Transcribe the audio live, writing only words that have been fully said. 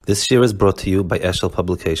This year is brought to you by Eshel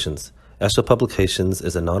Publications. Eshel Publications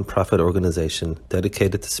is a non-profit organization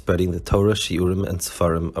dedicated to spreading the Torah, Shiurim, and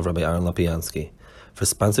Sefarim of Rabbi Aaron Lapiansky. For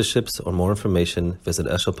sponsorships or more information, visit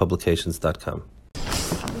eshelpublications.com.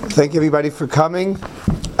 Thank you, everybody, for coming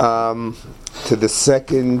to the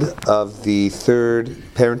second of the third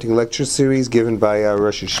parenting lecture series given by our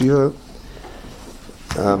Rosh Yeshiva.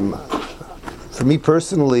 For me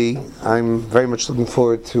personally, I'm very much looking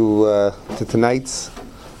forward to tonight's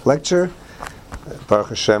lecture. Baruch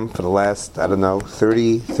Hashem, for the last,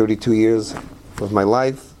 32 years of my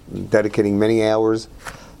life, dedicating many hours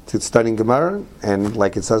to studying Gemara, and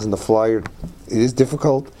like it says in the flyer, it is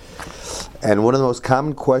difficult. And one of the most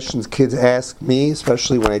common questions kids ask me,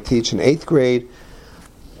 especially when I teach in 8th grade,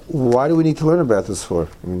 why do we need to learn about this for?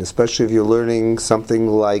 I mean, especially if you're learning something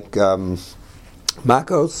like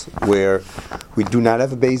Makos, where we do not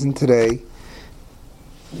have a Beis today.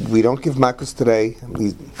 We don't give Makos today, at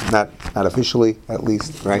least not officially, at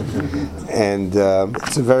least, right? And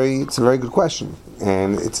it's a very good question,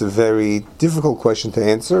 and it's a very difficult question to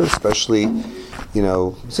answer, especially,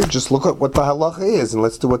 so just look at what the halacha is, and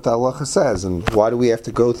let's do what the halacha says. And why do we have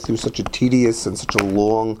to go through such a tedious and such a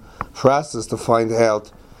long process to find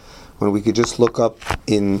out when we could just look up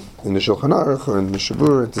in the Shulchan Aruch or in the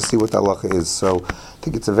Shabur and to see what the halacha is? So I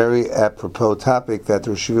think it's a very apropos topic that the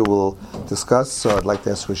Rosh Yeshiva will discuss, so I'd like to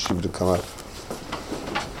ask Rosh Yeshiva to come up.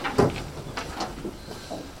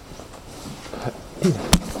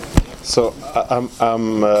 So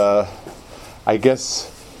I guess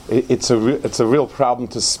it's a real problem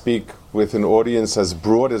to speak with an audience as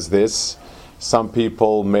broad as this. Some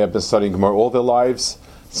people may have been studying Gemara all their lives.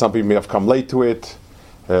 Some people may have come late to it.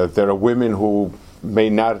 There are women who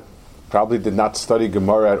probably did not study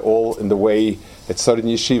Gemara at all in the way it's studied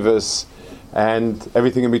in yeshivas, and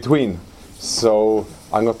everything in between. So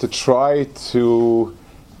I'm going to try to,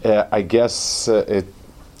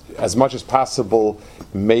 as much as possible,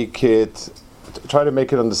 try to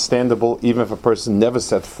make it understandable, even if a person never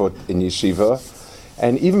set foot in yeshiva.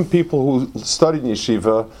 And even people who studied in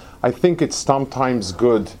yeshiva, I think it's sometimes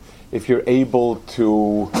good if you're able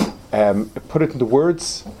to put it into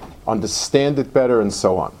words, understand it better, and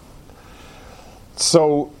so on.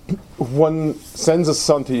 So one sends a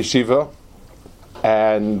son to yeshiva,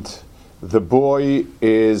 and the boy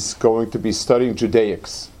is going to be studying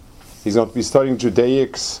Judaics. He's going to be studying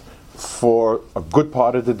Judaics for a good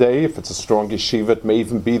part of the day. If it's a strong yeshiva, it may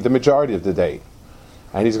even be the majority of the day.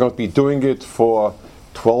 And he's going to be doing it for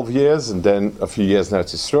 12 years, and then a few years in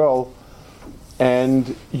Eretz Yisrael.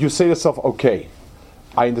 And you say to yourself, okay,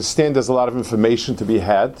 I understand there's a lot of information to be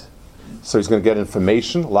had, so he's going to get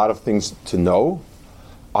information, a lot of things to know.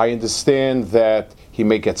 I understand that he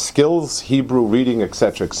may get skills, Hebrew, reading,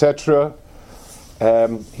 etc., etc.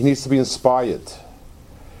 He needs to be inspired.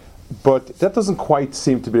 But that doesn't quite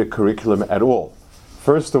seem to be a curriculum at all.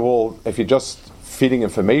 First of all, if you're just feeding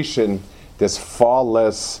information, there's far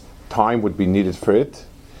less time would be needed for it.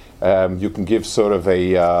 You can give sort of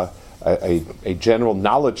a general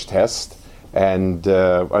knowledge test, and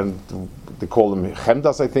they call them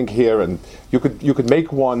chemdas, I think, here, and you could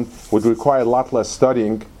make one, would require a lot less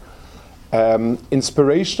studying.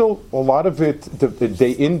 Inspirational, a lot of it, the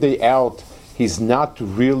day in, day out, he's not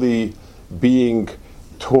really being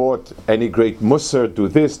taught any great musar, do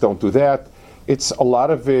this, don't do that. A lot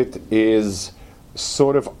of it is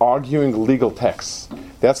sort of arguing legal texts.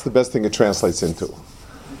 That's the best thing it translates into.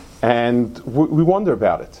 And we wonder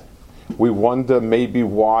about it. We wonder maybe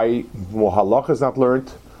why more halacha is not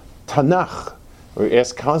learned. Tanakh. We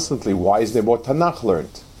ask constantly, why is there more Tanakh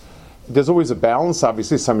learned? There's always a balance,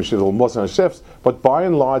 obviously, some yeshiva more than chefs, but by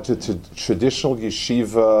and large, the traditional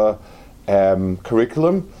yeshiva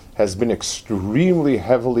curriculum has been extremely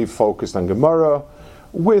heavily focused on Gemara,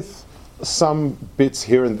 with some bits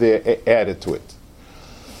here and there added to it.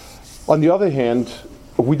 On the other hand,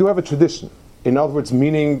 we do have a tradition. In other words,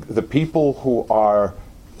 meaning the people who are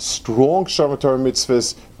strong Shomer Torah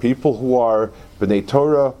mitzvahs, people who are B'nai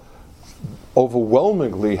Torah,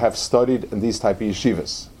 overwhelmingly have studied in these type of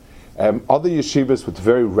yeshivas. Other yeshivas with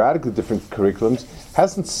very radically different curriculums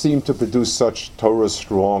hasn't seemed to produce such Torah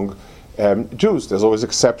strong Jews. There's always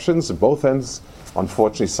exceptions at both ends.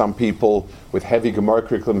 Unfortunately, some people with heavy Gemara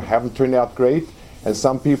curriculum haven't turned out great, and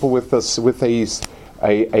some people with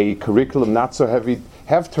a curriculum not so heavy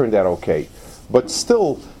have turned out okay. But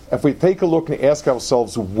still, if we take a look and ask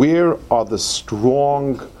ourselves, where are the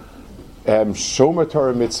strong Shomer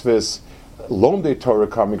Torah mitzvahs, Lomdei Torah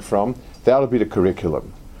coming from? That'll be the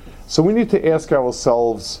curriculum. So we need to ask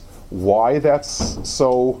ourselves why that's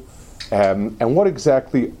so And what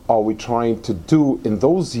exactly are we trying to do in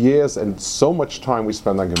those years and so much time we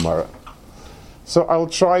spend on Gemara? So I'll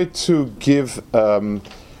try to give,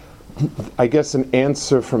 I guess, an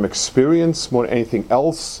answer from experience more than anything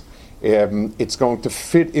else. It's going to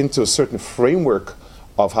fit into a certain framework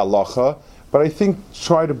of halacha, but I think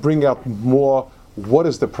try to bring out more what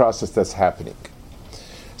is the process that's happening.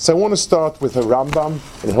 So I want to start with a Rambam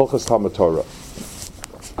in Hilchos Talmud Torah.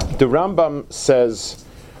 The Rambam says,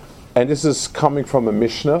 and this is coming from a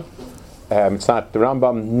Mishnah, it's not, the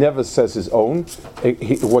Rambam never says his own.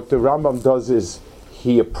 What the Rambam does is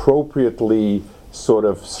he appropriately sort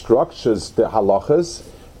of structures the halachas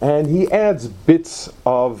and he adds bits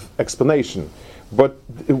of explanation. But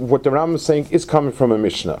what the Rambam is saying is coming from a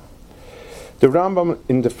Mishnah. The Rambam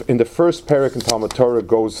in the first parak in Talmud Torah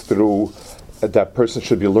goes through that person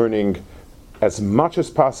should be learning as much as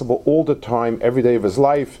possible all the time, every day of his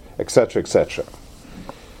life, etc., etc.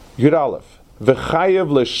 Yud Aleph,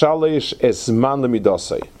 v'chayev l'shalish esman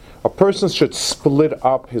lemidosei. A person should split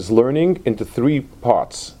up his learning into three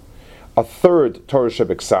parts. A third Torah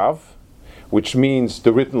shebeksav, which means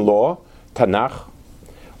the written law, Tanakh.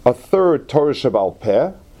 A third Torah shebal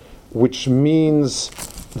peh, which means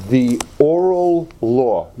the oral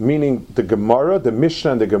law, meaning the Gemara, the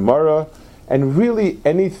Mishnah and the Gemara, and really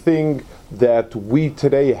anything that we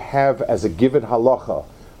today have as a given halacha.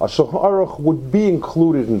 A Shulchan Aruch would be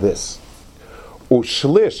included in this.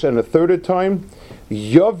 Ushlish, and a third time,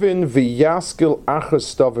 Yovin v'yaskil achas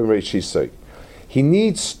stavim reishisei. He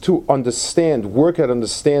needs to understand, work at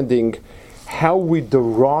understanding how we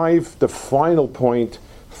derive the final point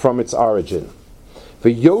from its origin.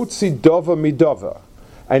 V'yotzi dova midova,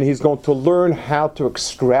 and he's going to learn how to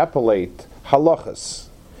extrapolate halachas.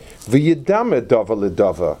 V'yidame dova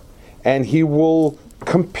lidova, and he will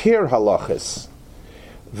compare halachas.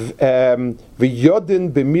 V'yodin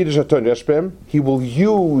b'midrash haTorah neshbem, he will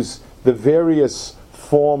use the various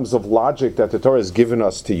forms of logic that the Torah has given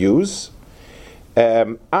us to use.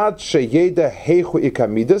 Ad sheyeda heichu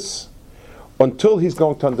ikamidas, until he's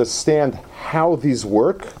going to understand how these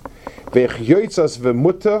work. V'echyotzas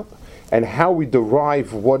v'muta, and how we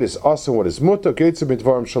derive what is us and what is muta. Geitzu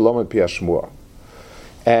midvarim shalom and piashmua.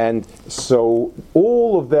 And so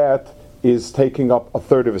all of that is taking up a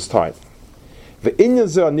third of his time. Ve'inyan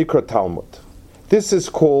zeh nikra Talmud. This is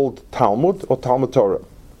called Talmud or Talmud Torah.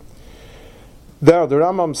 There, the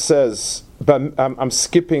Rambam says, but I'm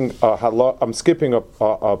skipping a part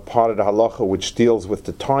of the halacha which deals with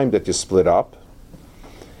the time that you split up,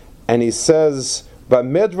 and he says,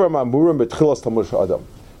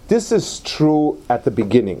 this is true at the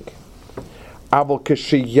beginning.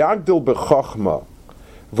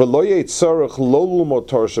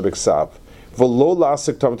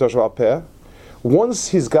 Once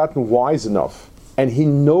he's gotten wise enough and he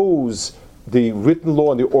knows the written law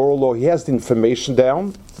and the oral law, he has the information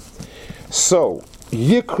down. So,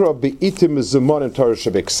 Yikra be'itim zimon and Torah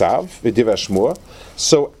shebeksav v'divashmur.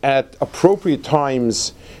 So, at appropriate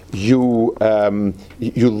times, you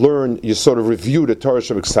learn, you sort of review the Torah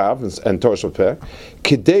shebeksav and Torah shebepeh.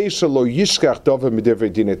 Kidei shelo yishkach dover midivrei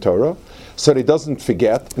dinei Torah, so that he doesn't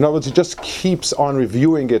forget. In other words, he just keeps on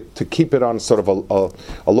reviewing it to keep it on sort of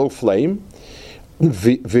a low flame.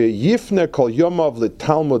 V'yifne kol yomav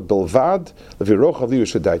l'talmud belvad v'rochav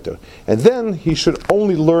liyushadaito. And then he should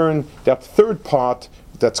only learn that third part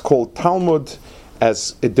that's called Talmud,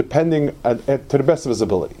 as depending to the best of his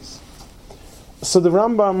abilities. So the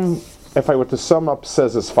Rambam, if I were to sum up,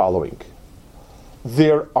 says as following: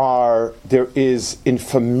 there is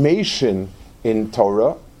information in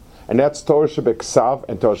Torah, and that's Torah shebeksav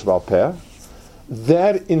and Torah shebal peh.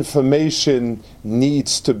 That information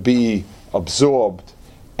needs to be absorbed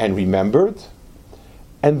and remembered,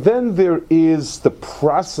 and then there is the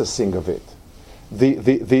processing of it,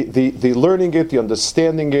 the learning it, the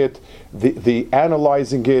understanding it, the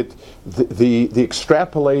analyzing it, the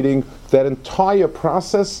extrapolating, that entire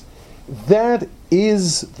process. That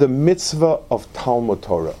is the mitzvah of Talmud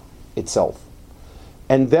Torah itself,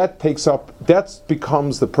 and that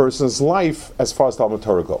becomes the person's life as far as Talmud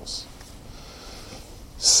Torah goes.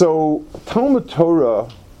 So Talmud Torah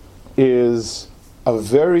is a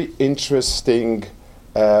very interesting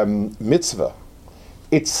mitzvah.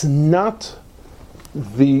 It's not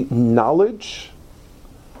the knowledge,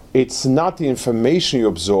 it's not the information you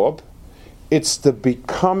absorb, it's the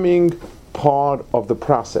becoming part of the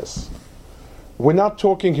process. We're not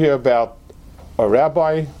talking here about a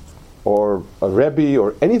rabbi or a rebbe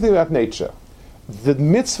or anything of that nature. The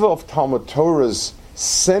mitzvah of Talmud Torah's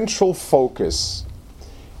central focus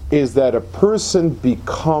is that a person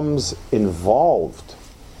becomes involved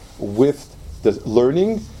with the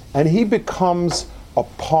learning and he becomes a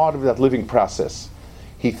part of that living process.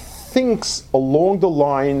 He thinks along the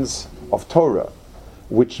lines of Torah,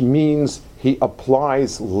 which means he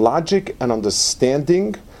applies logic and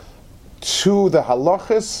understanding to the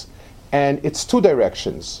halachas, and it's two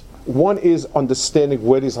directions. One is understanding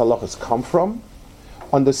where these halachas come from,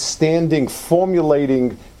 understanding,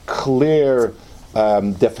 formulating clear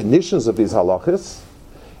definitions of these halachas,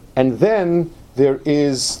 and then there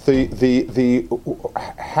is the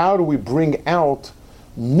how do we bring out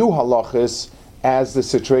new halachas as the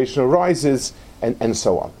situation arises, and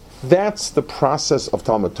so on. That's the process of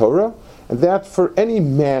Talmud Torah, and that for any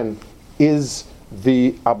man is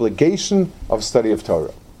the obligation of study of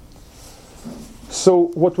Torah.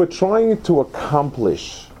 So what we're trying to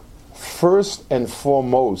accomplish first and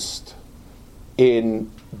foremost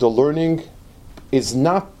in the learning is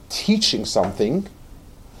not teaching something,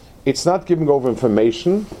 it's not giving over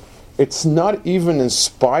information, it's not even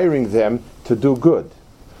inspiring them to do good.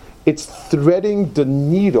 It's threading the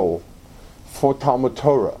needle for Talmud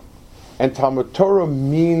Torah. And Talmud Torah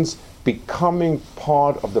means becoming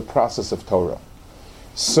part of the process of Torah.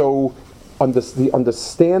 So the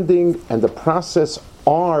understanding and the process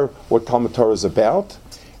are what Talmud Torah is about,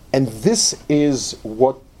 and this is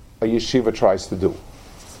what a yeshiva tries to do.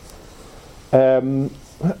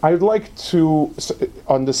 I'd like to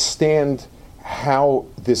understand how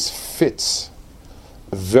this fits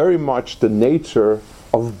very much the nature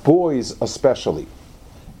of boys especially.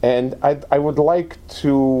 And I would like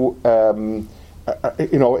to, and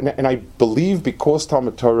I believe because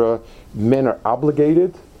Talmud Torah, men are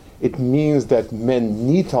obligated, it means that men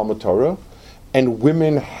need Talmud Torah, and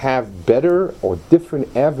women have better or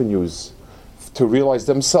different avenues to realize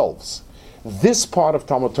themselves. This part of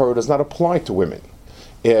Talmud Torah does not apply to women.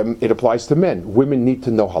 It applies to men. Women need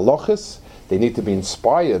to know halachas, they need to be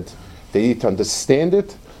inspired, they need to understand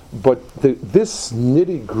it, but this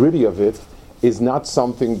nitty-gritty of it is not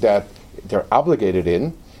something that they're obligated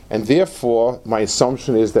in, and therefore my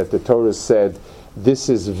assumption is that the Torah said this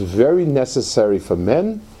is very necessary for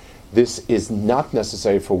men, this is not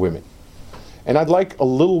necessary for women. And I'd like a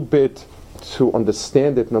little bit to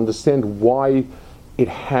understand it and understand why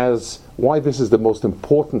this is the most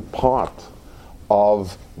important part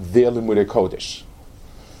of their Limudei Kodesh.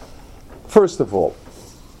 First of all,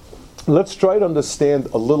 let's try to understand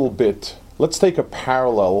a little bit, let's take a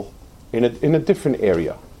parallel in a different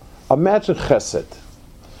area. Imagine chesed.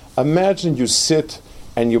 Imagine you sit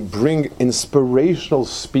and you bring inspirational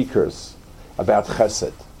speakers about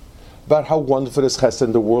chesed, about how wonderful is chesed,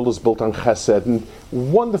 and the world is built on chesed, and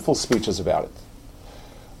wonderful speeches about it.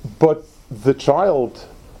 But the child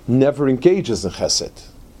never engages in chesed.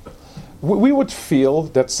 We would feel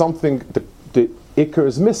that something, the ikar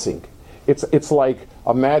is missing. It's like,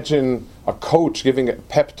 imagine a coach giving a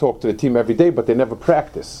pep talk to the team every day, but they never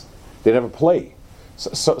practice. They never play.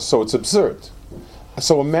 So it's absurd.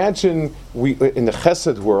 So imagine in the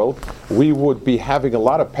chesed world, we would be having a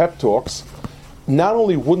lot of pep talks. Not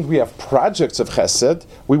only wouldn't we have projects of chesed,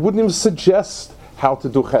 we wouldn't even suggest how to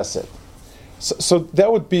do chesed. So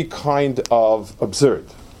that would be kind of absurd.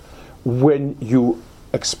 When you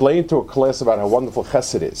explain to a class about how wonderful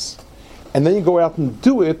chesed is, and then you go out and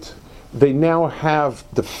do it, they now have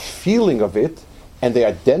the feeling of it, and they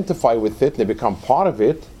identify with it, and they become part of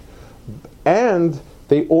it, and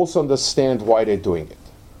they also understand why they're doing it.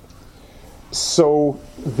 So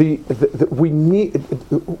we need,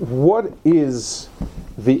 what is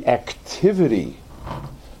the activity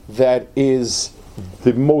that is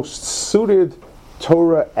the most suited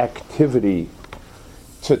Torah activity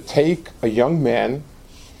to take a young man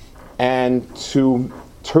and to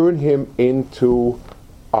turn him into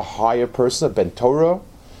a higher person, a ben Torah,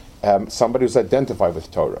 somebody who's identified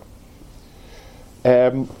with Torah?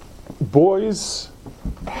 Boys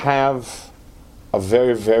have a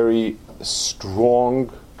very, very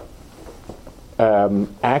strong,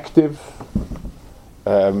 active,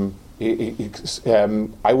 I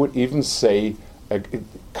would even say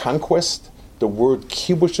conquest. The word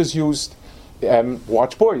kibush is used.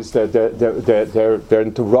 Watch boys. They're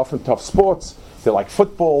into rough and tough sports. They like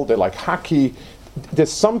football. They like hockey.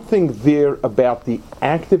 There's something there about the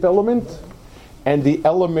active element and the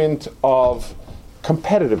element of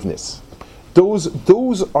competitiveness.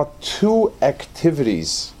 Those are two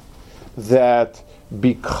activities that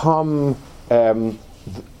become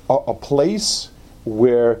a place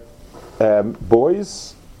where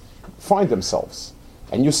boys find themselves,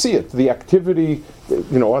 and you see it. The activity,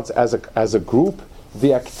 as a group,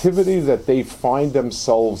 the activity that they find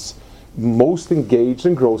themselves most engaged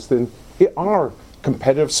and engrossed in are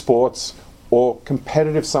competitive sports or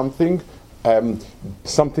competitive something,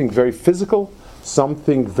 something very physical,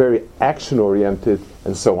 something very action-oriented,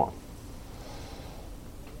 and so on.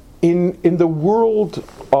 In the world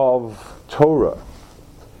of Torah,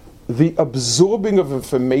 the absorbing of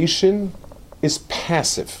information is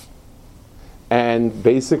passive. And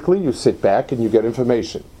basically, you sit back and you get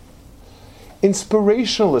information.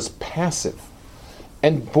 Inspirational is passive.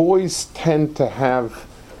 And boys tend to have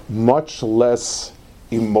much less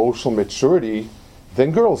emotional maturity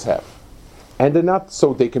than girls have. And they're not,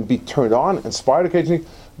 so they can be turned on, inspired occasionally,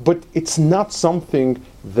 but it's not something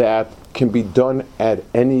that can be done at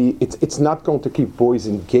any, it's not going to keep boys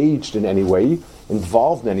engaged in any way,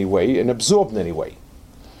 involved in any way, and absorbed in any way.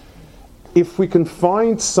 If we can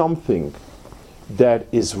find something that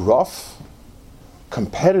is rough,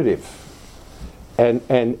 competitive, and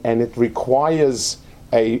it requires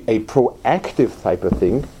a proactive type of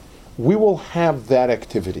thing, we will have that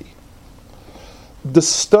activity. The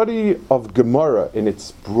study of Gemara in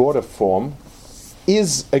its broader form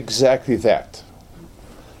is exactly that.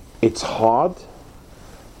 It's hard,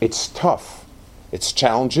 it's tough, it's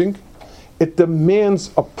challenging, it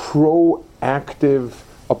demands a proactive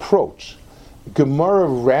approach. Gemara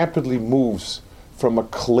rapidly moves from a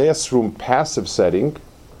classroom passive setting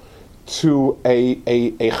to a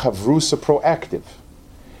chavrusa proactive.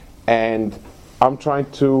 And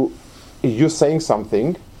you're saying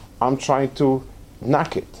something, I'm trying to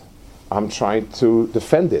knock it. I'm trying to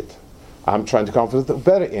defend it. I'm trying to come up with a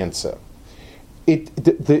better answer.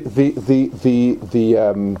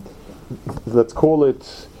 Let's call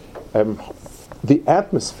it the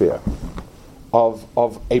atmosphere of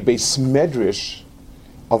a beis medrash,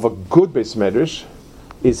 of a good beis medrash,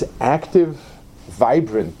 is active,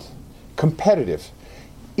 vibrant, competitive.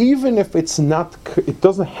 Even if it's not, it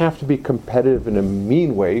doesn't have to be competitive in a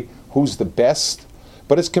mean way, who's the best,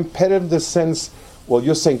 but it's competitive in the sense, well,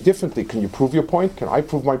 you're saying differently. Can you prove your point? Can I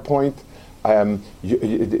prove my point?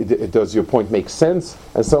 Does your point make sense?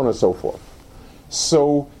 And so on and so forth.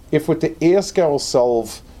 So if we're to ask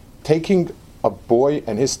ourselves, taking a boy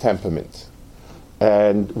and his temperament,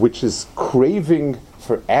 and which is craving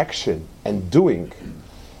for action and doing,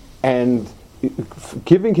 and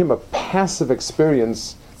giving him a passive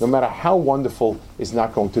experience, no matter how wonderful, is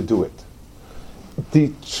not going to do it.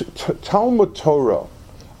 The Talmud Torah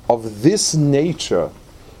of this nature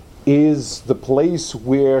is the place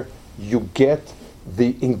where you get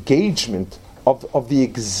the engagement of the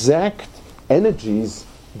exact energies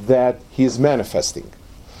that he is manifesting.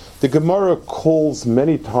 The Gemara calls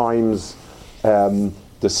many times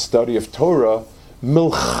the study of Torah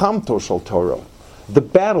milchamto shel Torah, the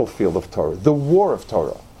battlefield of Torah, the war of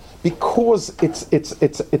Torah, because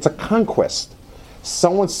it's a conquest.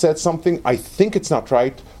 Someone said something, I think it's not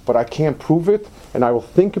right, but I can't prove it, and I will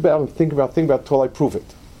think about it until I prove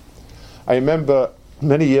it. I remember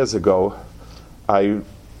many years ago, I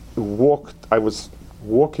was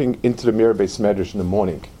walking into the Mir Beis Medrash in the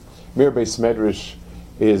morning. Mir Beis Medrash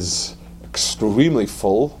is extremely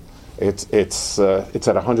full. It's at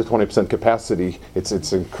 120% capacity.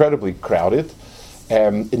 It's incredibly crowded.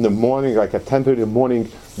 In the morning, like at 10:30 in the morning,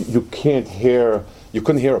 you couldn't hear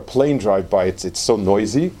a plane drive by. It's so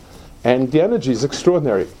noisy, and the energy is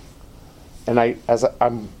extraordinary. And as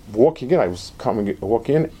I'm walking in,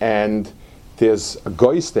 walking in, and there's a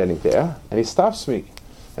guy standing there, and he stops me,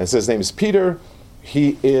 and says his name is Peter.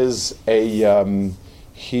 He is a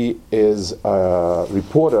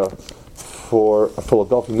reporter for a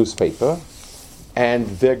Philadelphia newspaper, and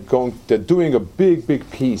they're doing a big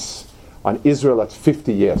piece on Israel at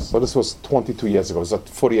 50 years. So this was 22 years ago. It was at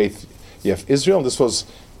 48th year of Israel. And this was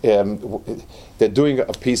they're doing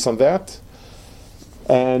a piece on that,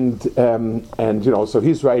 and so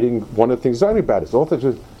he's writing, one of the things he's writing about is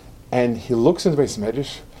author, and he looks into Beis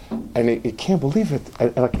Medrash, and he can't believe it.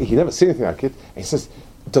 And like, he never seen anything like it. And he says,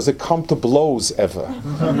 "Does it come to blows ever?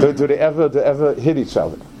 do they ever hit each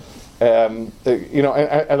other?" And I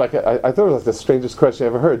thought it was the strangest question I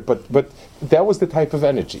ever heard. But that was the type of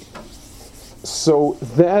energy. So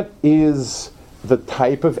that is the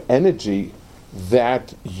type of energy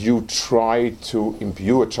that you try to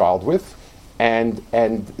imbue a child with, and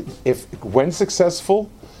if when successful,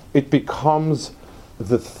 it becomes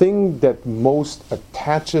the thing that most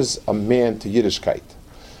attaches a man to Yiddishkeit.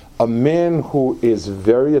 A man who is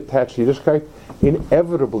very attached to Yiddishkeit,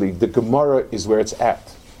 inevitably the Gemara is where it's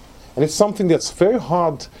at. And it's something that's very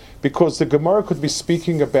hard, because the Gemara could be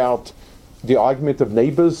speaking about the argument of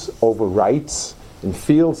neighbors over rights in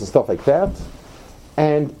fields and stuff like that.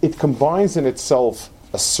 And it combines in itself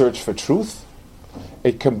a search for truth.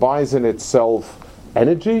 It combines in itself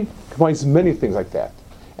energy. It combines many things like that.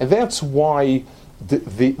 And that's why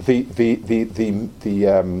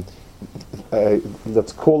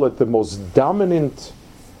let's call it the most dominant,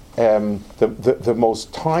 the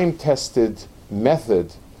most time-tested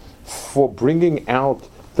method for bringing out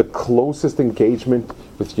the closest engagement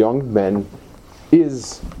with young men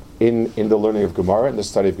is in the learning of Gemara and the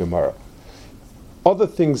study of Gemara. Other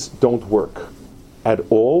things don't work at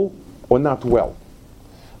all or not well.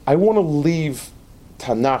 I want to leave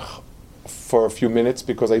Tanakh for a few minutes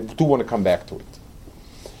because I do want to come back to it.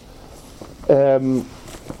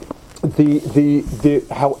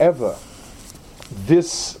 However,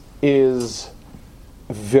 this is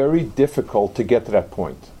very difficult to get to that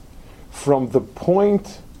point. From the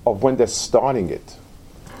point of when they're starting it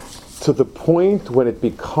to the point when it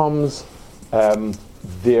becomes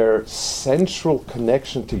their central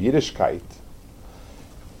connection to Yiddishkeit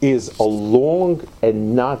is a long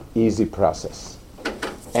and not easy process.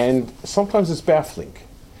 And sometimes it's baffling.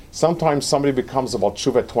 Sometimes somebody becomes about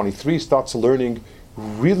Tshuva at 23, starts learning,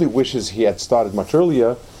 really wishes he had started much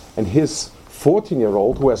earlier, and his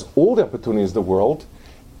 14-year-old, who has all the opportunities in the world,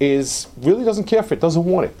 really doesn't care for it, doesn't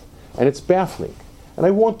want it. And it's baffling. And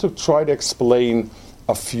I want to try to explain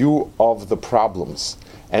a few of the problems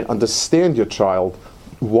and understand your child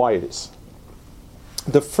why it is.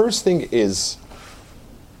 The first thing is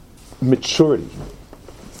maturity.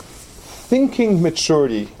 Thinking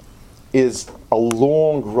maturity is a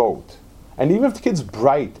long road. And even if the kid's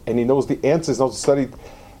bright and he knows the answers, knows the study,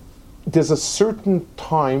 there's a certain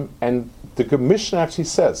time, and the Mishnah actually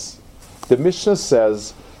says,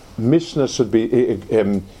 Mishnah should be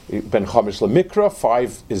Ben Chamish LaMikra,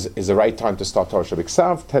 5 is the right time to start Torah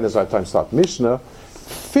Shabbat, 10 is the right time to start Mishnah,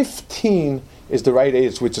 15 is the right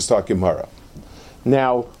age which to start Gemara.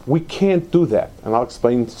 Now, we can't do that, and I'll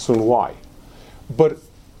explain soon why. But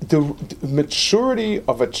the maturity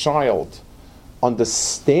of a child,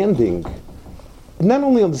 understanding, not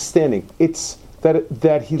only understanding, it's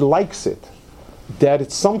that he likes it, that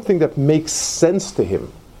it's something that makes sense to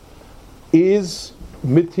him, is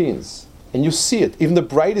mid-teens. And you see it. Even the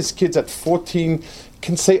brightest kids at 14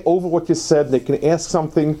 can say over what you said, they can ask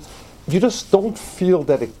something. You just don't feel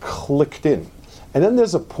that it clicked in. And then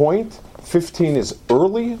there's a point, 15 is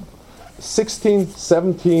early, 16,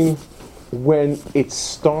 17, when it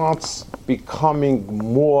starts becoming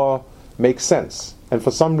more, makes sense. And for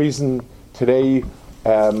some reason, today,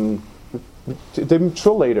 they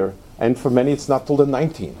mature later, and for many it's not till they're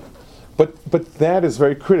 19. But that is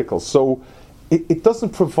very critical. So it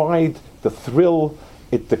doesn't provide the thrill,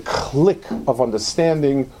 the click of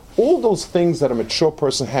understanding, all those things that a mature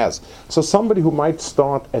person has. So somebody who might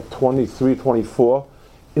start at 23, 24,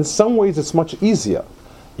 in some ways it's much easier.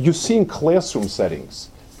 You see in classroom settings,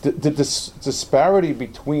 the disparity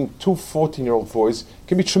between two 14-year-old boys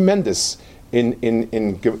can be tremendous in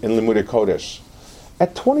Limudei Kodesh.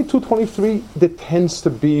 At 22, 23, there tends to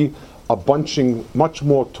be a bunching much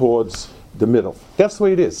more towards the middle. That's the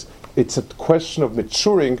way it is. It's a question of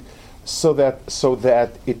maturing so that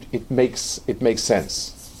it makes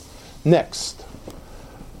sense. Next,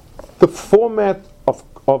 the format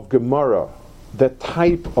of Gemara, the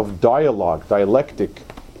type of dialectic,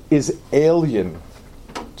 is alien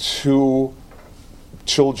to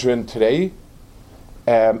children today,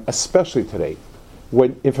 especially today,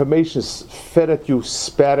 when information is fed at you,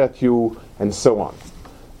 spat at you, and so on.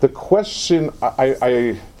 The question,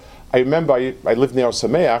 I remember I lived near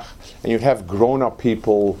Sameach, and you'd have grown-up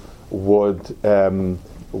people would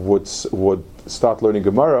start learning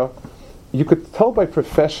Gemara. You could tell by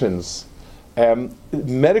professions,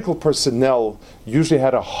 medical personnel usually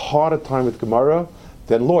had a harder time with Gemara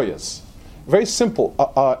than lawyers. Very simple.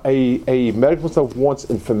 A medical personnel wants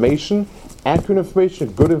information, accurate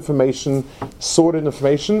information, good information, sorted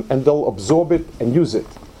information, and they'll absorb it and use it.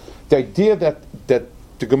 The idea that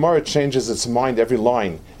the Gemara changes its mind every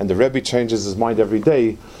line, and the Rebbe changes his mind every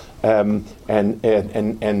day, and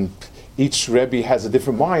each Rebbe has a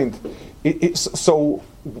different mind. So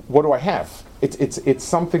what do I have? It's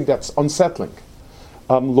something that's unsettling.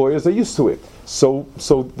 Lawyers are used to it, so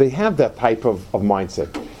they have that type of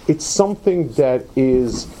mindset. It's something that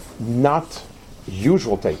is not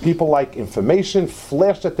usual today. People like information,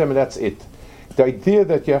 flashed at them, and that's it. The idea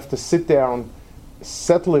that you have to sit down,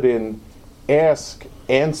 settle it in, ask,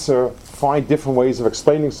 answer, find different ways of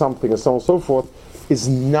explaining something, and so on and so forth, is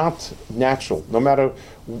not natural. No matter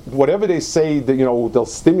whatever they say, that they'll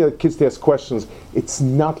stimulate kids to ask questions. It's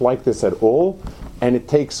not like this at all, and it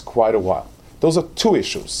takes quite a while. Those are two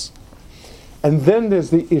issues. And then there's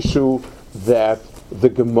the issue that the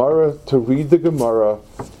Gemara, to read the Gemara,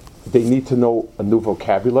 they need to know a new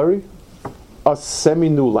vocabulary, a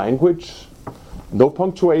semi-new language, no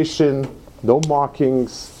punctuation, no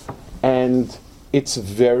markings, and it's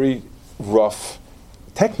very rough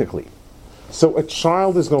technically. So a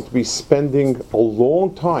child is going to be spending a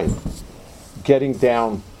long time getting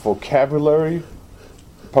down vocabulary,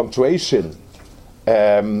 punctuation,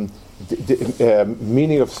 meaning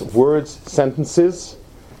of words, sentences,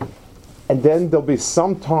 and then there'll be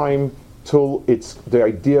some time till it's the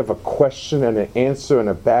idea of a question and an answer and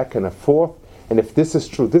a back and a forth, and if this is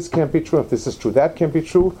true, this can't be true, if this is true, that can't be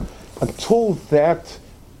true, until that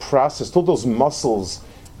process, till those muscles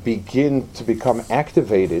begin to become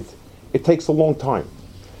activated, it takes a long time,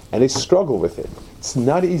 and they struggle with it. It's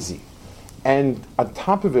not easy. And on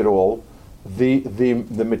top of it all, the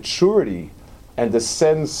maturity and the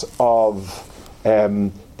sense of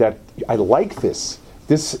that I like this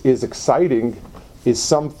is exciting, is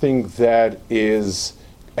something that is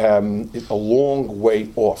a long way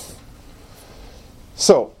off.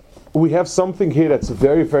 So we have something here that's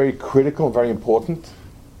very, very critical and very important.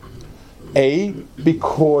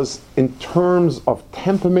 Because in terms of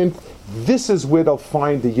temperament, this is where they'll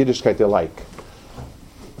find the Yiddishkeit they like.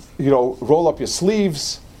 Roll up your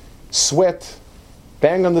sleeves, sweat,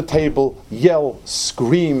 bang on the table, yell,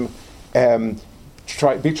 scream,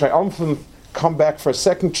 be triumphant, come back for a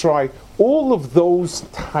second try. All of those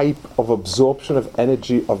type of absorption of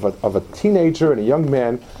energy of a teenager and a young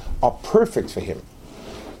man are perfect for him.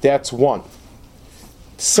 That's one.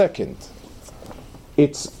 Second,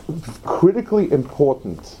 it's critically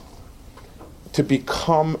important to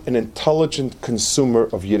become an intelligent consumer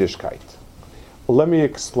of Yiddishkeit. Let me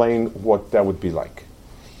explain what that would be like.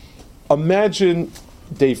 Imagine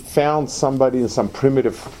they found somebody in some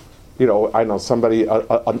primitive, somebody,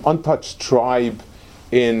 an untouched tribe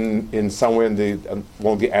in somewhere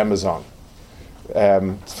along the Amazon.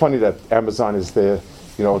 It's funny that Amazon is the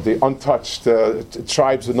untouched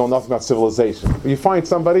tribes who know nothing about civilization. You find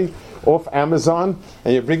somebody off Amazon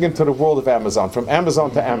and you bring him to the world of Amazon, from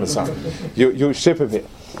Amazon to Amazon. You ship him here.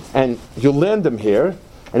 And you land him here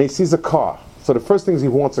and he sees a car. So the first thing is he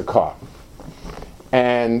wants a car.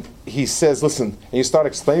 And he says, listen, and you start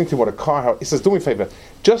explaining to him what a car, he says, do me a favor,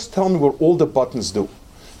 just tell me what all the buttons do.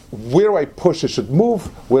 Where do I push it should move,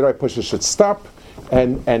 where do I push it should stop,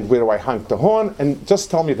 and where do I honk the horn, and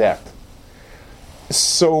just tell me that.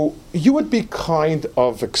 So you would be kind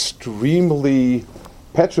of extremely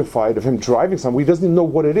petrified of him driving somewhere. He doesn't even know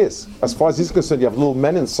what it is. As far as he's concerned, you have little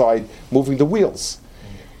men inside moving the wheels.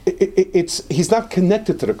 He's not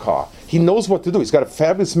connected to the car. He knows what to do. He's got a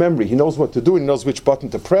fabulous memory. He knows what to do. He knows which button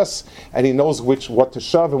to press, and he knows what to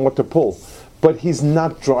shove and what to pull. But he's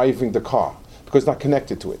not driving the car because he's not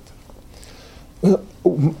connected to it.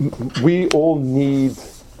 We all need,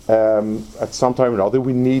 at some time or another,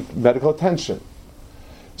 we need medical attention.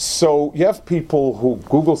 So you have people who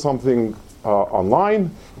Google something online,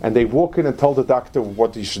 and they walk in and tell the doctor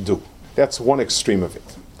what he should do. That's one extreme of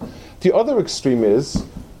it. The other extreme is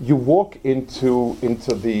you walk into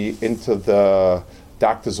the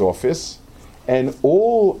doctor's office, and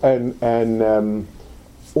all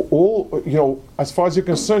as far as you're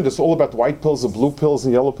concerned, it's all about white pills and blue pills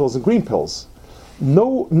and yellow pills and green pills.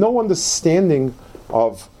 No understanding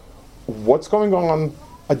of what's going on,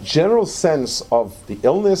 a general sense of the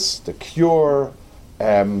illness, the cure,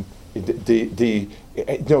 being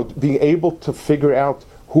able to figure out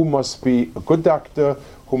who must be a good doctor,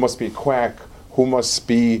 who must be a quack, who must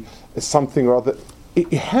be something or other.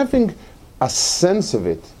 Having a sense of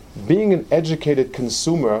it, being an educated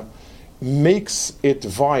consumer, makes it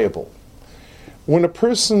viable. When a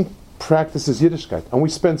person practices Yiddishkeit, and we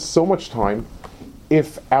spend so much time,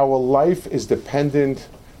 if our life is dependent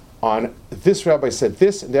on this rabbi said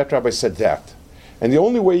this and that rabbi said that, and the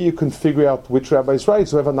only way you can figure out which rabbi is right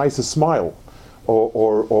is to have a nicer smile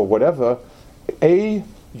or whatever,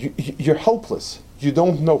 you're helpless. You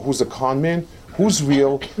don't know who's a con man, who's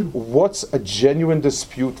real, what's a genuine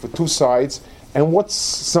dispute for two sides, and what's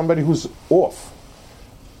somebody who's off.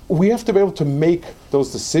 We have to be able to make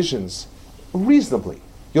those decisions reasonably.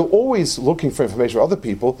 You're always looking for information from other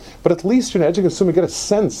people, but at least you're an educated consumer, get a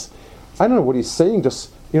sense. I don't know what he's saying,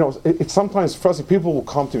 just, it's sometimes frustrating. People will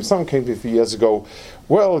come to me, someone came to me a few years ago,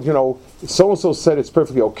 well, so-and-so said it's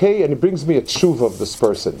perfectly okay, and he brings me a tshuva of this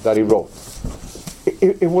person that he wrote.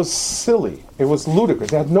 It was silly. It was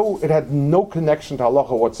ludicrous. It had no connection to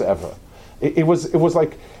halacha whatsoever. It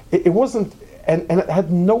wasn't, and it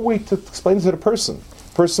had no way to explain it to the person.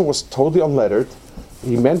 The person was totally unlettered.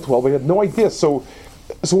 He meant well, but he had no idea. So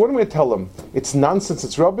what am I going to tell him? It's nonsense.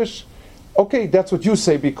 It's rubbish. Okay, that's what you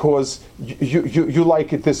say because you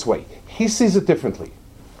like it this way. He sees it differently.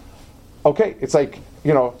 Okay, it's like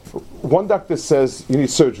one doctor says you need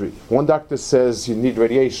surgery. One doctor says you need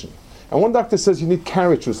radiation. and one doctor says you need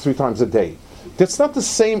carrot juice 3 times a day. That's not the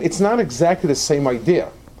same, it's not exactly the same idea.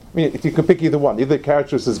 I mean, if you can pick either one, either carrot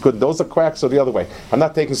juice is good, those are quacks, or the other way. I'm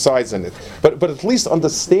not taking sides in it. But at least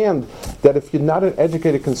understand that if you're not an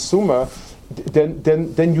educated consumer,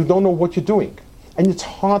 then you don't know what you're doing. And it's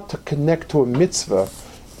hard to connect to a mitzvah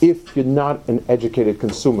if you're not an educated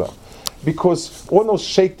consumer. Because all those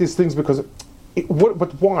shake these things because,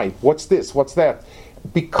 but why? What's this? What's that?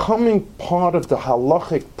 Becoming part of the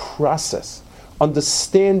halachic process,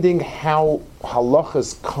 understanding how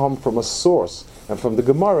halachas come from a source and from the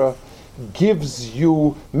Gemara,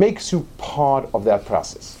 makes you part of that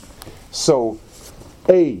process. So,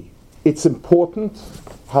 it's important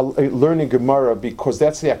learning Gemara because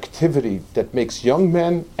that's the activity that makes young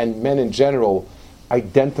men and men in general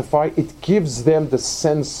identify. It gives them the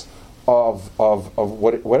sense of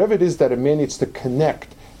whatever it is that a man needs to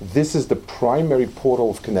connect. This is the primary portal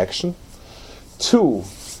of connection. 2,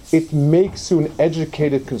 it makes you an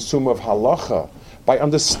educated consumer of halacha by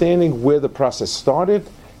understanding where the process started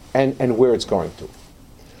and where it's going to.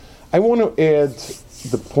 I want to add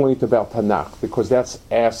the point about Tanakh because that's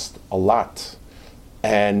asked a lot.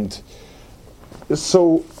 And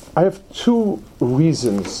so I have 2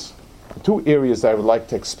 reasons, 2 areas that I would like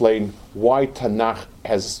to explain why Tanakh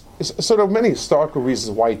has sort of many historical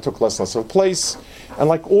reasons why it took less and less of a place. And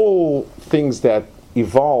like all things that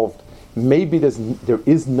evolved, maybe there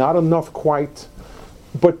is not enough quite.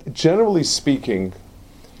 But generally speaking,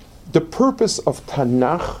 the purpose of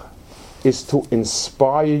Tanakh is to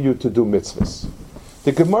inspire you to do mitzvahs.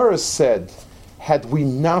 The Gemara said, had we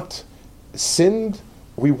not sinned,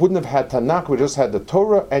 we wouldn't have had Tanakh, we just had the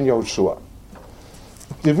Torah and Yehoshua.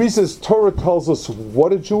 The reason is Torah tells us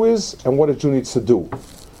what a Jew is and what a Jew needs to do.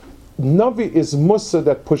 Navi is Musa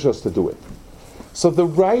that pushes us to do it. So the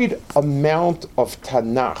right amount of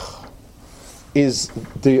Tanakh is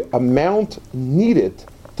the amount needed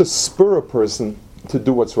to spur a person to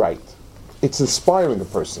do what's right. It's inspiring a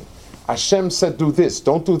person. Hashem said, do this,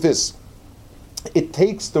 don't do this. It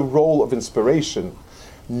takes the role of inspiration,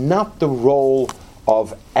 not the role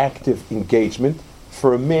of active engagement,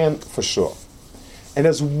 for a man for sure. And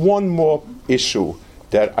there's one more issue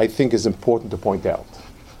that I think is important to point out.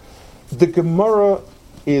 The Gemara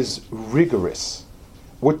is rigorous.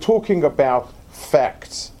 We're talking about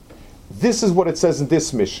facts. This is what it says in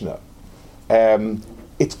this Mishnah.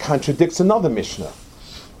 It contradicts another Mishnah.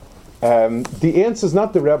 The answer is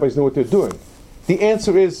not the rabbis know what they're doing. The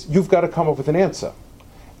answer is you've got to come up with an answer.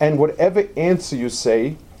 And whatever answer you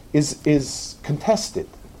say is contested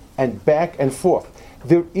and back and forth.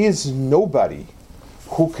 There is nobody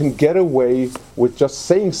who can get away with just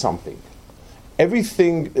saying something.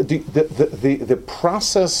 Everything, the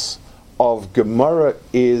process of Gemara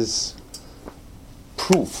is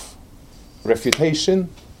proof, refutation,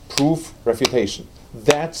 proof, refutation.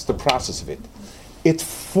 That's the process of it. It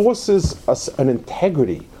forces us an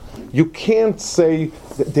integrity. You can't say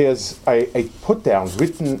that there's a put down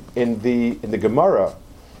written in the Gemara.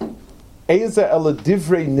 Eza ela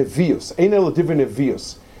divrei nevius, ein ela divrei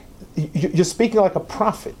nevius. You're speaking like a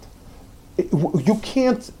prophet. You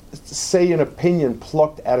can't say an opinion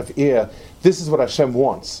plucked out of air. This is what Hashem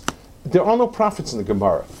wants. There are no prophets in the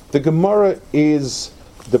Gemara. The Gemara is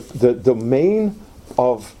the domain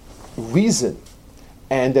of reason,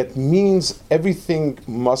 and that means everything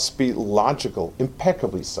must be logical,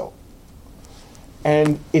 impeccably so.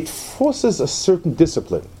 And it forces a certain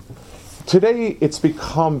discipline. Today, it's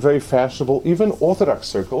become very fashionable, even Orthodox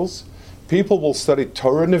circles. People will study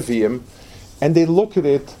Torah Nevi'im, and they look at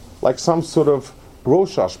it like some sort of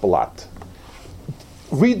Rosh Hashbalat.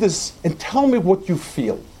 Read this and tell me what you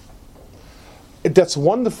feel. That's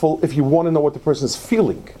wonderful if you want to know what the person is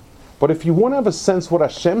feeling. But if you want to have a sense what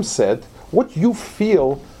Hashem said, what you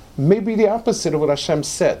feel may be the opposite of what Hashem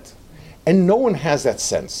said. And no one has that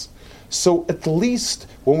sense. So at least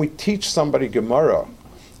when we teach somebody Gemara,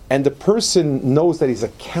 and the person knows that he's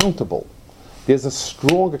accountable, there's a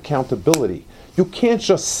strong accountability. You can't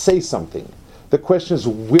just say something. The question is,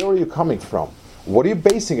 where are you coming from? What are you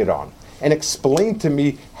basing it on? And explain to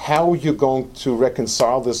me how you're going to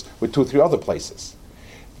reconcile this with 2 or 3 other places.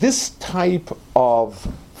 This type of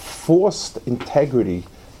forced integrity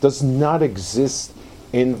does not exist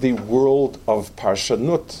in the world of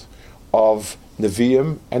Parshanut, of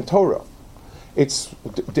Nevi'im and Torah. It's,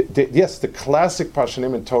 yes, the classic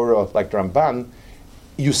Parshanim and Torah, like the Ramban,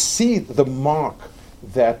 you see the mark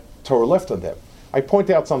that Torah left on them. I point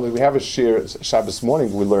out something, we have a shir Shabbos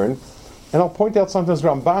morning we learn, and I'll point out sometimes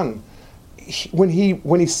Ramban, when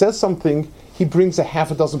he says something, he brings a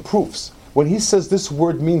half a dozen proofs. When he says this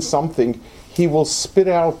word means something, he will spit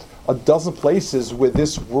out a dozen places where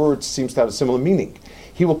this word seems to have a similar meaning.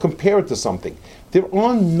 He will compare it to something. There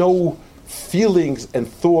are no feelings and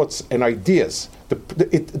thoughts and ideas.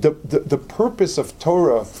 The purpose of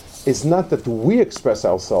Torah is not that we express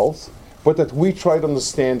ourselves, but that we try to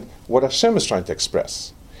understand what Hashem is trying to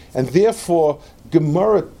express. And therefore,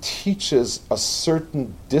 Gemara teaches a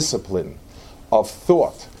certain discipline of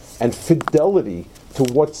thought and fidelity to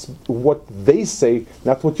what they say,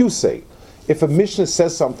 not what you say. If a Mishnah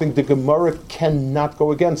says something, the Gemara cannot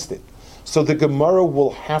go against it. So the Gemara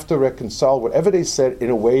will have to reconcile whatever they said in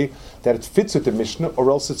a way that it fits with the Mishnah,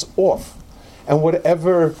 or else it's off. And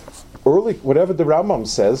whatever the Rambam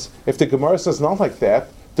says, if the Gemara says not like that,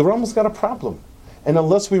 the Rambam's got a problem. And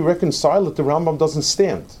unless we reconcile it, the Rambam doesn't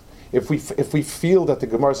stand. If we feel that the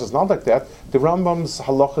Gemara says not like that, the Rambam's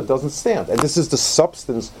halacha doesn't stand. And this is the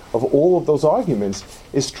substance of all of those arguments,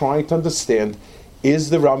 is trying to understand, is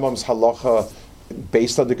the Rambam's halacha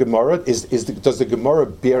based on the Gemara? Does the Gemara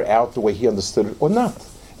bear out the way he understood it or not?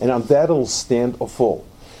 And on that it'll stand or fall.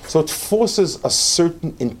 So it forces a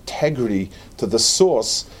certain integrity to the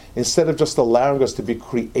source instead of just allowing us to be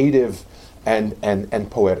creative and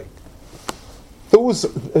poetic.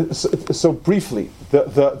 So briefly,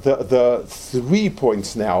 the 3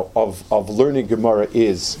 points now of learning Gemara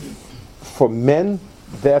is, for men,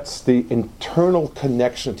 that's the internal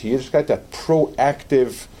connection to Yiddishkeit, that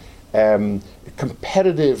proactive,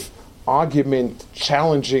 competitive argument,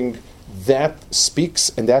 challenging, that speaks,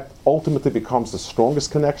 and that ultimately becomes the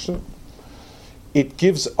strongest connection.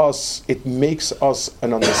 It makes us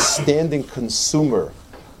an understanding consumer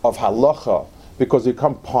of halacha, because we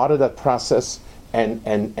become part of that process and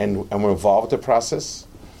we're involved in the process.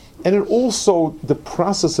 And it also, the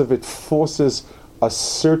process of it forces a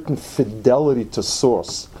certain fidelity to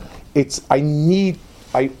source.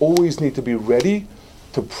 I always need to be ready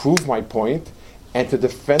to prove my point and to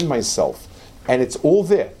defend myself. And it's all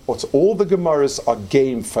there. All the Gemaras are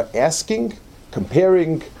game for asking,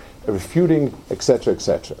 comparing, refuting, etc.,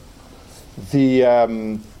 etc.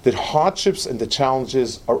 The hardships and the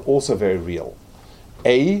challenges are also very real.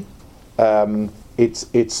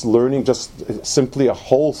 It's learning just simply a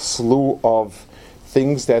whole slew of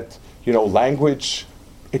things that, language,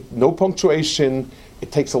 no punctuation.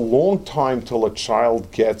 It takes a long time till a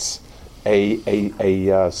child gets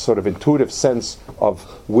a sort of intuitive sense of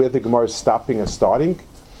where the Gemara is stopping and starting.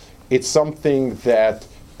 It's something that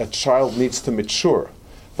a child needs to mature.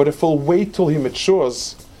 But if we'll wait till he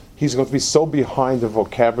matures, he's going to be so behind the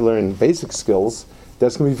vocabulary and basic skills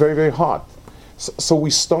that's going to be very, very hard. So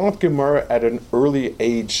we start Gemara at an early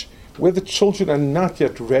age where the children are not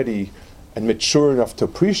yet ready and mature enough to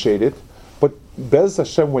appreciate it, but Bez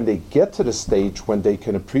Hashem, when they get to the stage when they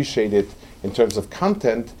can appreciate it in terms of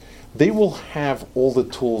content, they will have all the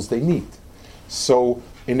tools they need. So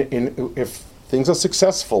if things are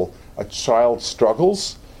successful, a child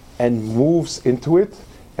struggles and moves into it,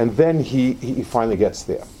 and then he finally gets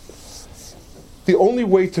there. The only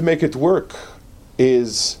way to make it work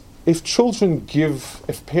is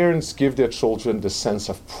if parents give their children the sense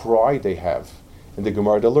of pride they have in the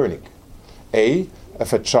Gemara they're learning.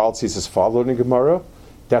 If a child sees his father learning Gemara,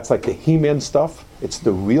 that's like the He-Man stuff, it's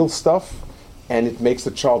the real stuff, and it makes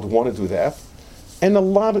the child want to do that. And a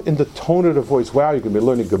lot in the tone of the voice, wow, you're going to be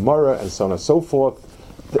learning Gemara, and so on and so forth,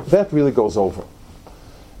 that really goes over.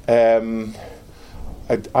 I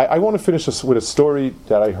want to finish this with a story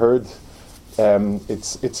that I heard.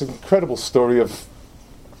 It's an incredible story of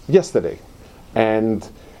yesterday. And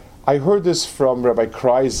I heard this from Rabbi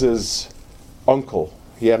Kreis's uncle.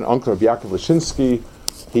 He had an uncle, Rabbi Yaakov Lashinsky.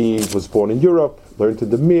 He was born in Europe, learned in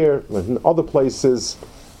the Mir, learned in other places,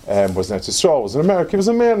 was in Eretz Yisrael, was in America. He was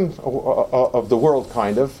a man of the world,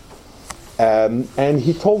 kind of. And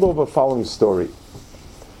he told over the following story.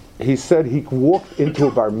 He said he walked into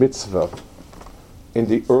a bar mitzvah in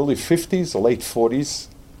the early 50s or late 40s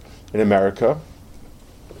in America,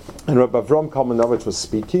 and Rabbi Avram Kalmanovich was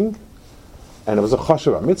speaking, and it was a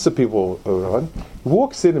chashuv bar mitzvah, people he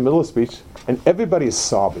walks in the middle of the speech, and everybody is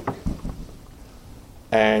sobbing.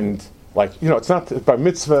 And it's not bar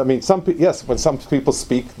mitzvah. I mean, when some people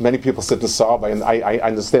speak, many people sit and sob. I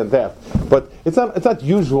understand that, but it's not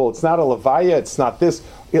usual. It's not a levaya. It's not this.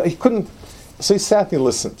 He couldn't. So he sat and he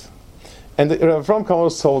listened. And Avram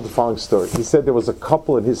Kalmanovich told the following story. He said there was a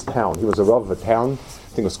couple in his town. He was a rav of a town.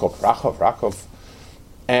 I think it was called Rakov.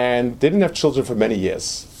 And they didn't have children for many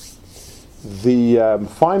years.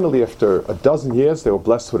 Finally, after a dozen years, they were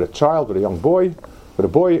blessed with a child, with a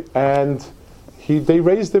boy, and they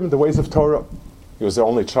raised him in the ways of Torah. He was their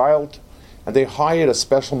only child, and they hired a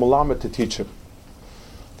special melamed to teach him.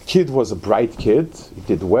 The kid was a bright kid. He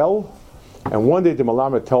did well. And one day the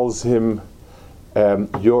Malamed tells him,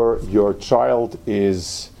 your child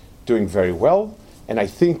is doing very well, and I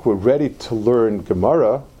think we're ready to learn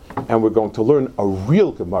Gemara, and we're going to learn a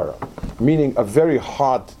real Gemara, meaning a very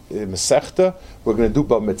hard Masechta. We're going to do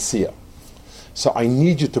Bava Metzia. So I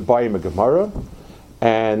need you to buy him a Gemara.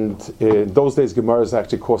 And in those days, Gemaras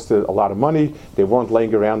actually costed a lot of money. They weren't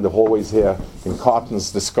laying around the hallways here in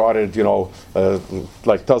cartons, discarded,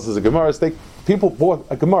 like dozens of Gemaras. People bought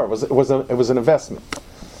a Gemara. It was an investment.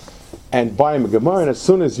 And buy him a Gemara, and as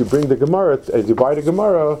soon as you bring the Gemara, as you buy the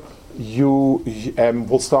Gemara, you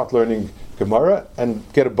will start learning Gemara and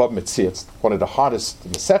get a Bava Metzia. It's one of the hardest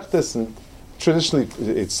Masechtas, and traditionally,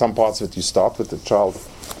 it's some parts of it you start with the child.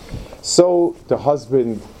 So the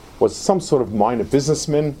husband was some sort of minor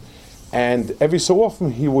businessman, and every so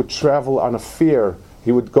often he would travel on a fair.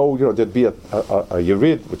 He would go, there'd be a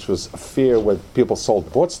Yerid, which was a fair where people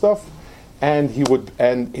bought stuff, and he would,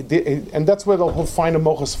 and that's where he'll find a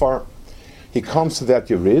mochas farm. He comes to that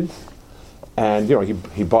Yerid, and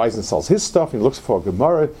he buys and sells his stuff. And he looks for a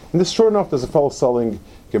Gemara, and sure enough, there's a fellow selling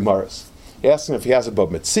Gemaras. He asked him if he has a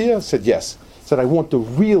Bava Metzia. Said yes. Said, I want the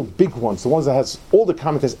real big ones, the ones that has all the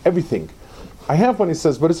commentaries, everything. I have one, he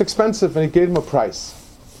says, but it's expensive, and he gave him a price.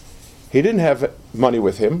 He didn't have money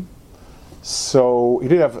with him, so he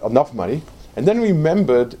didn't have enough money, and then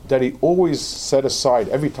remembered that he always set aside,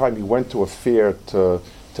 every time he went to a fair to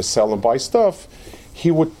sell and buy stuff, he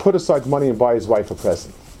would put aside money and buy his wife a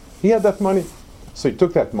present. He had that money, so he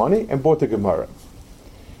took that money and bought the Gemara.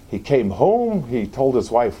 He came home, he told his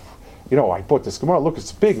wife, I bought this Gemara, look,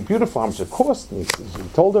 it's big and beautiful, how much it cost? And he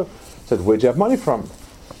told her, said, where'd you have money from?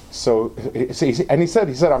 So he said,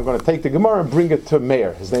 I'm going to take the Gemara and bring it to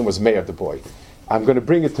Meir. His name was Meir, the boy. I'm going to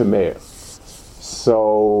bring it to Meir.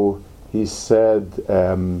 So he said,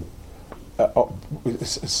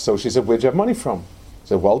 so she said, where'd you have money from? He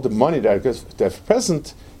said, well, the money that's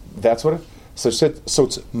present, that's what so she said, so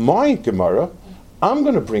it's my Gemara, I'm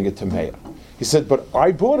going to bring it to Meir. He said, but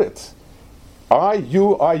I bought it.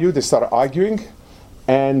 You, they started arguing,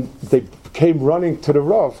 and they came running to the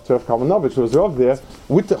Rav, to Rav Kalmanovich, who was the Rav there,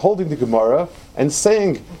 holding the Gemara, and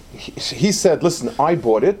saying, he said, listen, I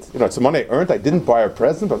bought it, it's the money I earned, I didn't buy a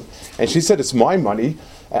present, and she said, it's my money,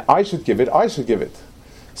 I should give it.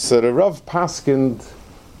 So the Rav paskined,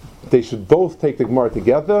 they should both take the Gemara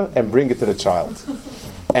together and bring it to the child.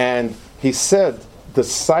 And he said,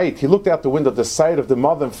 he looked out the window, the sight of the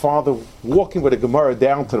mother and father walking with a Gemara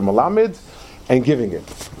down to the Malamed and giving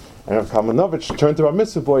it. And Rav Kalmanovich turned to our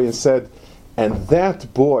mitzvah boy and said, and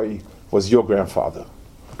that boy was your grandfather.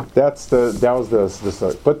 That was the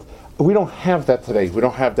story. But we don't have that today. We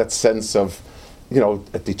don't have that sense of, the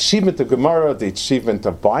achievement of Gemara, the achievement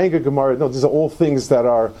of buying a Gemara. No, these are all things that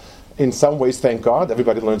are, in some ways, thank God.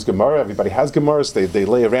 Everybody learns Gemara. Everybody has Gemaras. They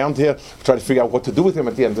lay around here, try to figure out what to do with them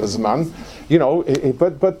at the end of the Zman.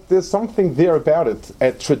 But there's something there about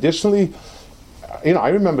it. Traditionally, I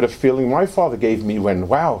remember the feeling my father gave me when,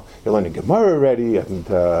 wow, you're learning Gemara already, and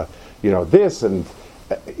this, and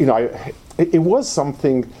it was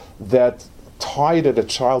something that tided a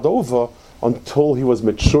child over until he was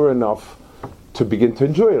mature enough to begin to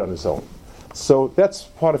enjoy it on his own. So that's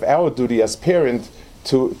part of our duty as parent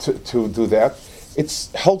to do that. It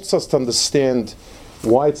helps us to understand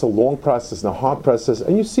why it's a long process and a hard process.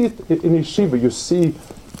 And you see it in yeshiva. You see,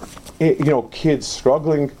 kids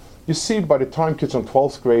struggling. You see, by the time kids are in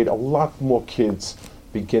 12th grade, a lot more kids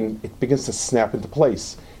it begins to snap into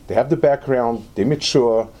place. They have the background, they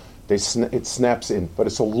mature, it snaps in. But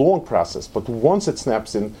it's a long process. But once it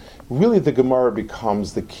snaps in, really the Gemara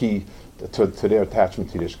becomes the key to their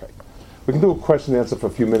attachment to Yiddishkeit. We can do a question and answer for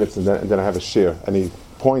a few minutes, and then I have a share. Any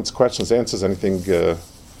points, questions, answers, anything?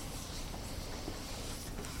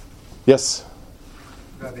 Yes?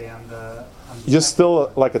 Rabbi, You're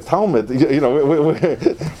still like a Talmud,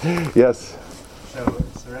 yes. So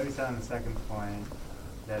Rabbi said on the second point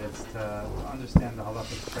that it's to understand the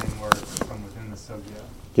halachic framework from within the sugya,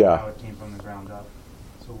 how it came from the ground up.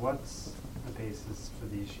 So what's the basis for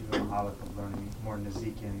the yeshiva halach of learning more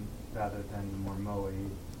Nezikin rather than more Moed?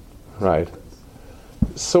 Right.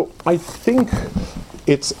 So I think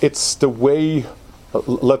it's the way.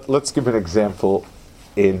 Let's give an example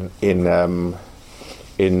in Limudei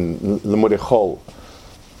Chol.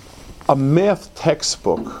 A math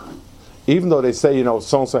textbook, even though they say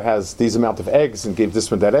so-and-so has these amount of eggs and gave this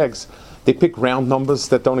one that eggs, they pick round numbers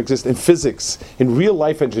that don't exist. In physics, in real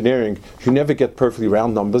life engineering, you never get perfectly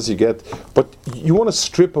round numbers. But you want to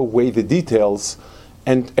strip away the details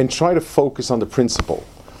and try to focus on the principle.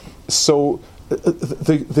 So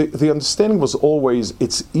the understanding was always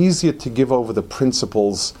it's easier to give over the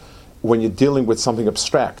principles when you're dealing with something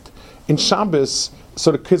abstract. in Shabbos,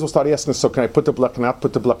 so the kids will start asking, so can I put the block and not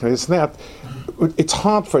put the block and this and that? It's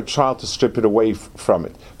hard for a child to strip it away from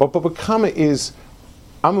it. But Kama is,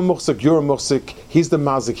 I'm a muhzik, you're a muhzik, he's the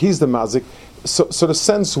mazik. So the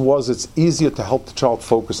sense was it's easier to help the child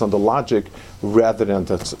focus on the logic rather than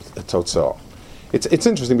the totzah. It's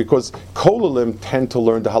interesting because kolalim tend to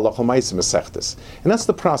learn the halacha ma'asim mesechtes, and that's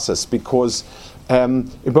the process because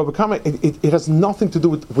in Baba Kama it has nothing to do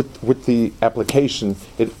with the application.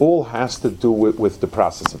 It all has to do with the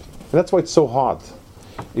process of it, and that's why it's so hard.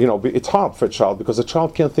 It's hard for a child because a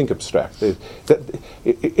child can't think abstract. A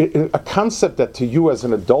concept that to you as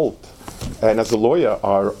an adult and as a lawyer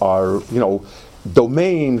are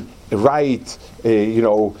domain, right,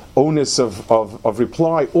 onus of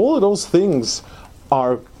reply. All of those things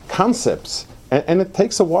are concepts, and it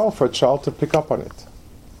takes a while for a child to pick up on it.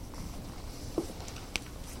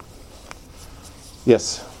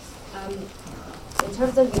 Yes? In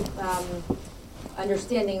terms of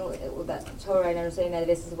understanding the Torah and understanding that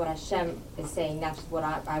this is what Hashem is saying, not just what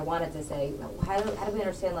I wanted to say, how do we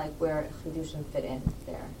understand where Chidushim fit in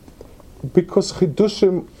there? Because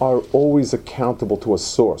Chidushim are always accountable to a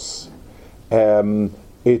source.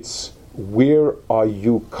 It's where are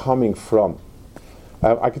you coming from?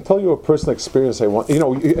 I can tell you a personal experience.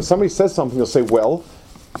 If somebody says something, you'll say, well,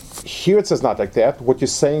 here it says not like that. What you're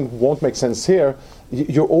saying won't make sense here.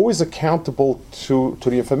 You're always accountable to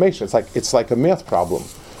the information. It's like a math problem.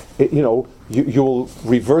 You'll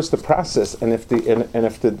reverse the process, and if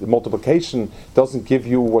the multiplication doesn't give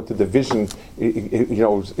you what the division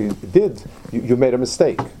did, you made a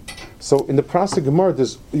mistake. So in the process of Gemara,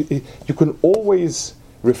 you can always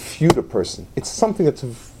refute a person. It's something that's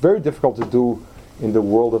very difficult to do in the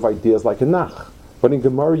world of ideas like a Nach, but in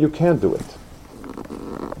Gemara you can do it.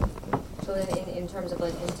 So in terms of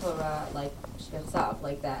in Torah,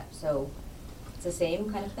 like that, so it's the same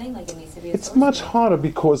kind of thing. It needs to be. It's much harder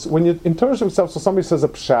because when you in terms of yourself, so somebody says a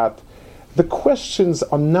pshat, the questions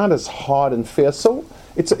are not as hard and fair. So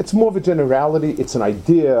it's more of a generality. It's an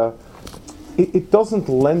idea. It doesn't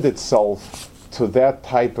lend itself to that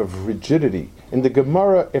type of rigidity. In the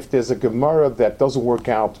Gemara, if there's a Gemara that doesn't work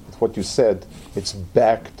out with what you said, it's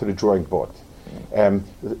back to the drawing board.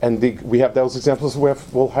 We have those examples where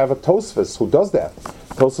we'll have a Tosfos who does that.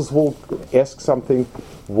 Tosfos will ask something,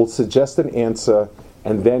 will suggest an answer,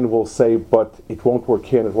 and then will say, but it won't work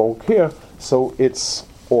here and it won't work here, so it's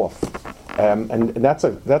off. And that's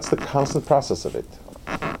the constant process of it.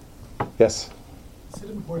 Yes? Is it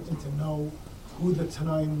important to know who the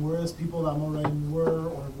Tanaim were, as people that Amoraim were,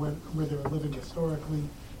 or where they were living historically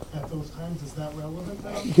at those times? Is that relevant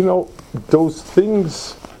now? Those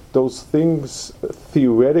things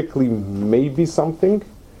theoretically may be something,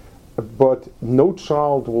 but no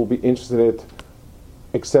child will be interested in it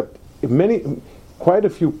except quite a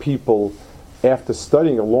few people after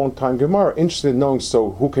studying a long time Gemara are interested in knowing,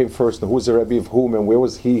 so who came first and who was the Rebbe of whom and where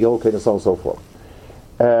was he located and so on and so forth.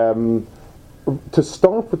 To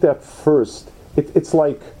start with that first, it's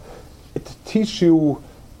like to teach you,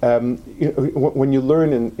 when you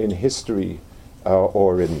learn in history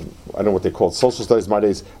or in, I don't know what they call it, social studies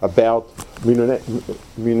nowadays, about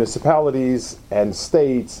municipalities and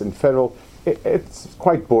states and federal, it's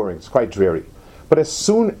quite boring, it's quite dreary. But as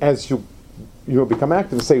soon as you become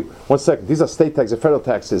active and say, 1 second, these are state taxes, federal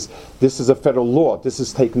taxes, this is a federal law, this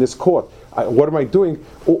is taking this court, what am I doing?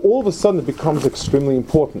 All of a sudden it becomes extremely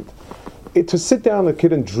important. To sit down with a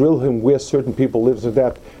kid and drill him where certain people live or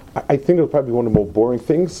that, I think it'll probably be one of the more boring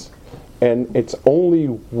things. And it's only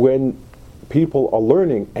when people are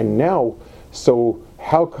learning, and now, so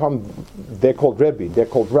how come they're called Rebbe, they're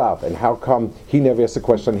called Rav, and how come he never asked a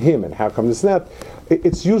question on him, and how come this and that?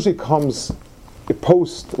 It usually comes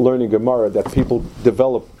post-learning Gemara that people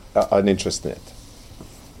develop an interest in it.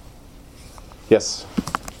 Yes?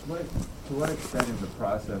 To what extent in the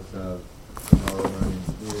process of Gemara learning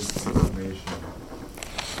is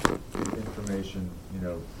information,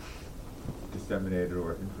 disseminated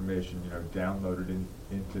or information, downloaded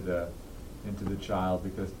into the child,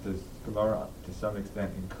 because does Gemara to some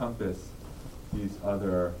extent encompass these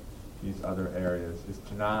other areas? Is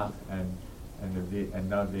Chinuch and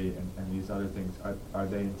Navi and these other things, are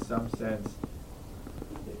they in some sense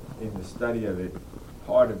in the study of it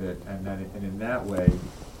part of it, and in that way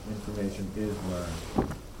information is learned?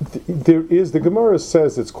 There is, the Gemara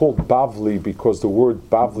says it's called Bavli because the word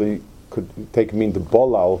Bavli could mean the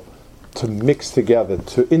bolal, to mix together,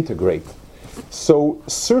 to integrate. So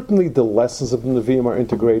certainly the lessons of the Nevi'im are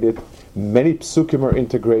integrated, many psukim are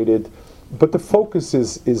integrated, but the focus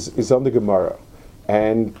is on the Gemara,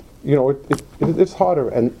 and it's harder.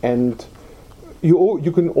 And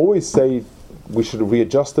you can always say we should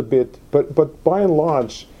readjust a bit. But by and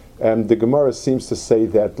large, the Gemara seems to say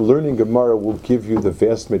that learning Gemara will give you the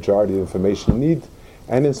vast majority of information you need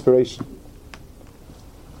and inspiration.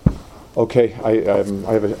 Okay, I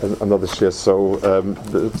have another share. So,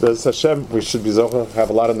 Bez Hashem, we should be zocher, have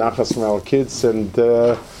a lot of nachas from our kids, and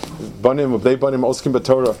banim, they banim oskim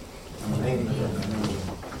b'Torah.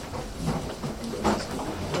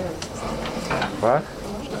 What?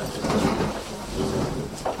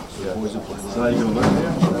 So now you're going to learn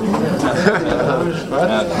there?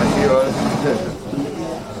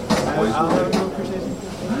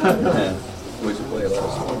 Boys who play a lot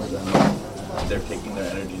of sports, and they're taking their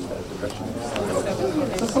energies that direction.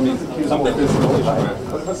 Something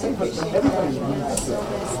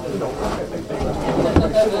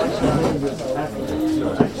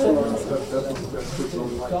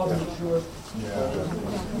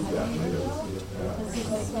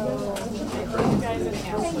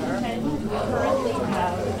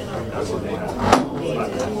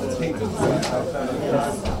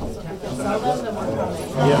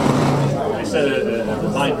Yeah, I set a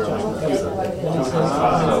reminder on my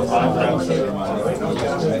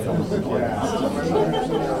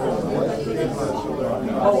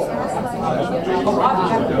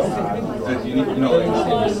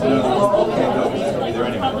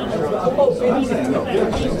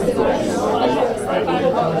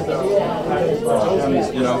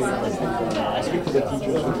I speak to the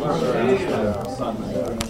teachers who are